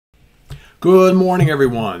Good morning,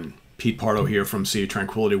 everyone. Pete Pardo here from Sea of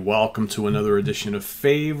Tranquility. Welcome to another edition of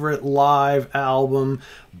Favorite Live Album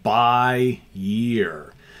by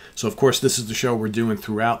Year. So, of course, this is the show we're doing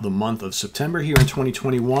throughout the month of September here in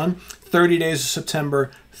 2021. 30 days of September,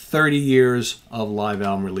 30 years of live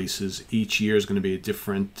album releases. Each year is going to be a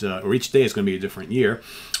different, or each day is going to be a different year.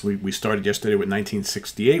 We started yesterday with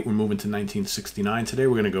 1968. We're moving to 1969 today.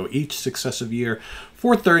 We're going to go each successive year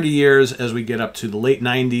for 30 years as we get up to the late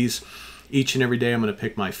 90s. Each and every day I'm going to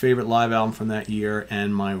pick my favorite live album from that year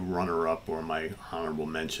and my runner-up or my honorable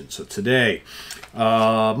mention. So today,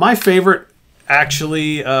 my favorite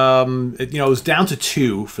actually, it was down to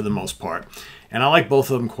two for the most part. And I like both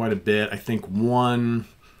of them quite a bit. I think one,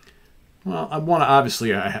 well,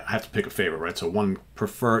 obviously I have to pick a favorite, right? So one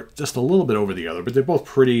prefer just a little bit over the other, but they're both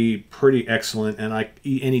pretty excellent. And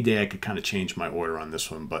any day I could kind of change my order on this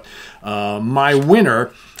one. But my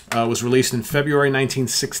winner was released in February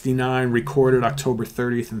 1969, recorded October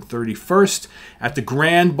 30th and 31st at the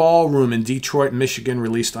Grand Ballroom in Detroit, Michigan,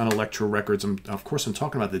 released on Elektra Records. Of course, I'm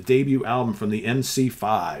talking about the debut album from the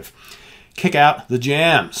MC5, Kick Out the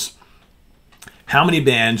Jams. How many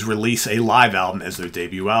bands release a live album as their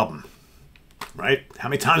debut album? Right? How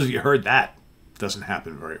many times have you heard that? Doesn't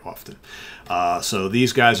happen very often. So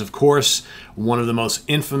these guys, of course, one of the most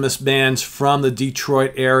infamous bands from the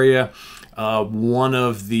Detroit area. One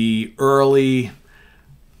of the early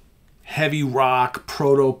heavy rock,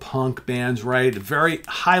 proto-punk bands, right? Very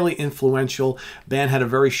highly influential. Band had a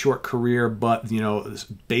very short career, but,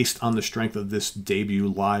 based on the strength of this debut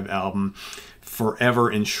live album, forever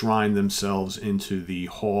enshrined themselves into the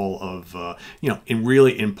hall of, in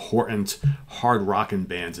really important hard rockin'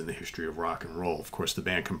 bands in the history of rock and roll. Of course, the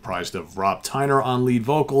band comprised of Rob Tyner on lead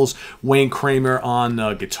vocals, Wayne Kramer on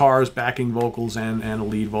guitars, backing vocals, and a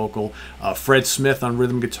lead vocal, Fred Smith on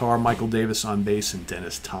rhythm guitar, Michael Davis on bass, and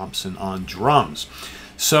Dennis Thompson on drums.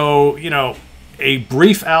 So, a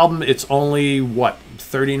brief album. It's only,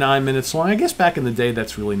 39 minutes long? I guess back in the day,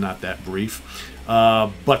 that's really not that brief.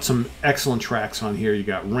 But some excellent tracks on here. You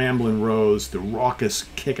got Ramblin' Rose, the raucous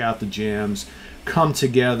Kick Out the Jams, Come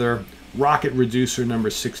Together, Rocket Reducer number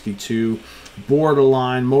 62,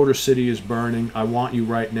 Borderline, Motor City is Burning, I Want You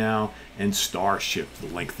Right Now, and Starship, the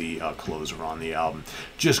lengthy closer on the album.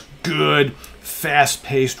 Just good,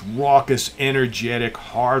 fast-paced, raucous, energetic,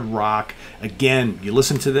 hard rock. Again, you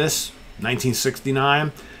listen to this,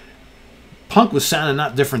 1969, punk was sounding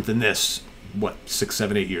not different than this, 6,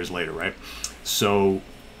 7, 8 years later, right? So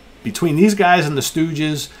between these guys and the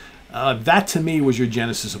Stooges, that to me was your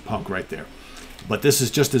genesis of punk right there. But this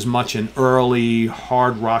is just as much an early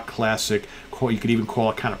hard rock classic. You could even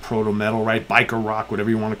call it kind of proto-metal, right? Biker rock,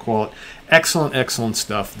 whatever you want to call it. Excellent, excellent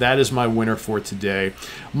stuff. That is my winner for today.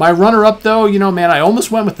 My runner-up, though, man, I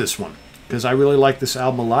almost went with this one, because I really like this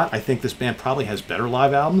album a lot. I think this band probably has better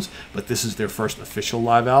live albums, but this is their first official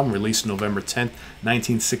live album, released November 10th,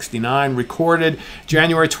 1969, recorded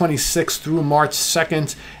January 26th through March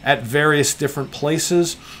 2nd at various different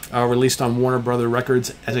places, released on Warner Brothers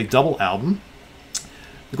Records as a double album.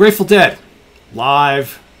 The Grateful Dead,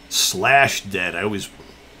 Live/Dead. I always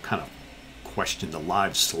kind of questioned the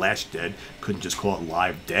Live/Dead. Couldn't just call it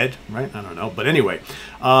Live Dead, right? I don't know. But anyway,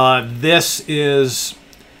 this is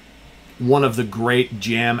one of the great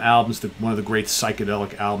jam albums, one of the great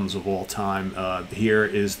psychedelic albums of all time. Here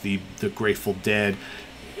is the Grateful Dead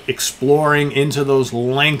exploring into those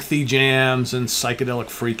lengthy jams and psychedelic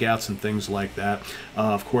freakouts and things like that.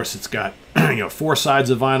 Of course, it's got 4 sides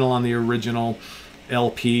of vinyl on the original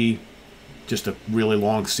LP, just a really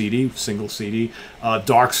long CD, single CD.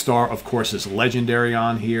 Dark Star, of course, is legendary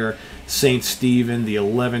on here. Saint Stephen, the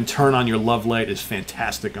 11, Turn on Your Love Light is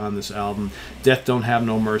fantastic on this album. Death Don't Have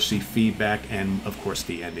No Mercy, Feedback, and of course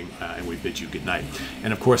the ending, And We Bid You Goodnight.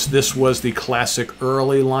 And of course, this was the classic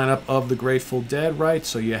early lineup of the Grateful Dead, right?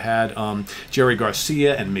 So you had Jerry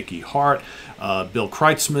Garcia and Mickey Hart, Bill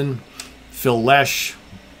Kreutzmann, Phil Lesh,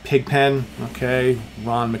 Pigpen, okay,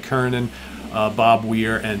 Ron McKernan, Bob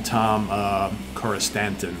Weir, and Tom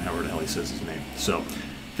Coristanton, however the hell he says his name. So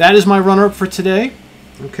that is my runner-up for today,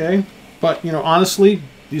 okay? But, honestly,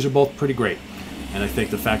 these are both pretty great. And I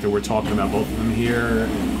think the fact that we're talking about both of them here,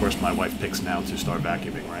 and of course my wife picks now to start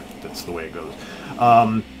vacuuming, right? That's the way it goes.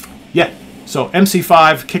 Yeah, so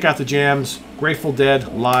MC5, Kick Out the Jams, Grateful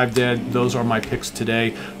Dead, Live Dead, those are my picks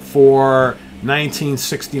today for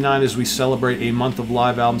 1969 as we celebrate a month of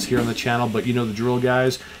live albums here on the channel. But you know the drill,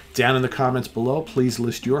 guys. Down in the comments below, please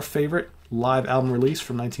list your favorite live album release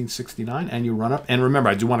from 1969, and you run up. And remember,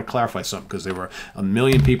 I do want to clarify something, because there were a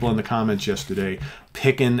million people in the comments yesterday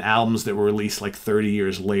picking albums that were released like 30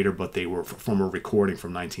 years later, but they were from a recording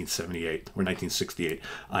from 1978 or 1968.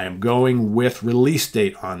 I am going with release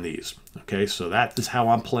date on these. Okay, so that is how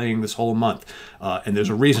I'm playing this whole month. And there's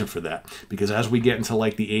a reason for that, because as we get into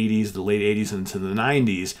like the 80s, the late 80s, and into the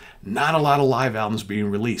 90s, not a lot of live albums being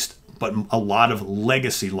released, but a lot of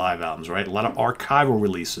legacy live albums, right? A lot of archival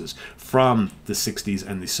releases from the 60s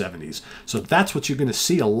and the 70s. So that's what you're going to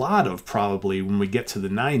see a lot of probably when we get to the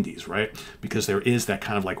 90s, right? Because there is that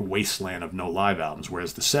kind of like wasteland of no live albums,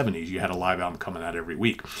 whereas the 70s, you had a live album coming out every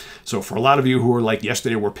week. So for a lot of you who are like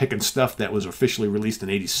yesterday, we're picking stuff that was officially released in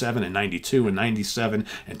 87 and 92 and 97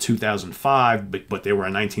 and 2005, but they were a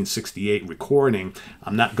 1968 recording.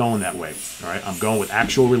 I'm not going that way, all right? I'm going with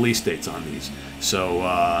actual release dates on these. So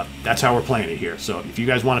that's how we're playing it here. So if you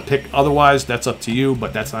guys want to pick otherwise, that's up to you,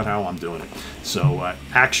 but that's not how I'm doing it. So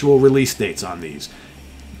actual release dates on these.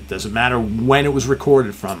 It doesn't matter when it was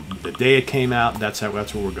recorded from. The day it came out, that's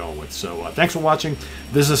what we're going with. So thanks for watching.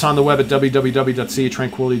 Visit us on the web at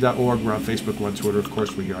www.seaoftranquility.org. We're on Facebook, we're on Twitter, of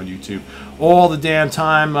course, we're here on YouTube all the damn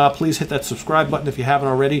time. Please hit that subscribe button if you haven't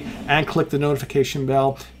already, and click the notification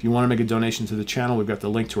bell. If you want to make a donation to the channel, we've got the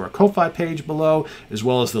link to our Ko-Fi page below, as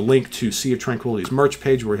well as the link to Sea of Tranquility's merch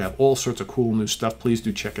page, where we have all sorts of cool new stuff. Please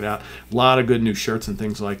do check it out. A lot of good new shirts and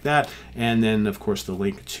things like that. And then, of course, the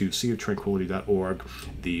link to seaoftranquility.org,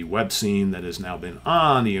 the web scene that has now been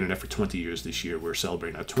on the internet for 20 years this year. We're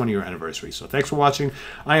celebrating our 20-year anniversary. So thanks for watching.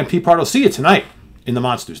 I am Pete Pardo. See you tonight in the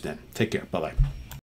Monsters Den. Take care. Bye-bye.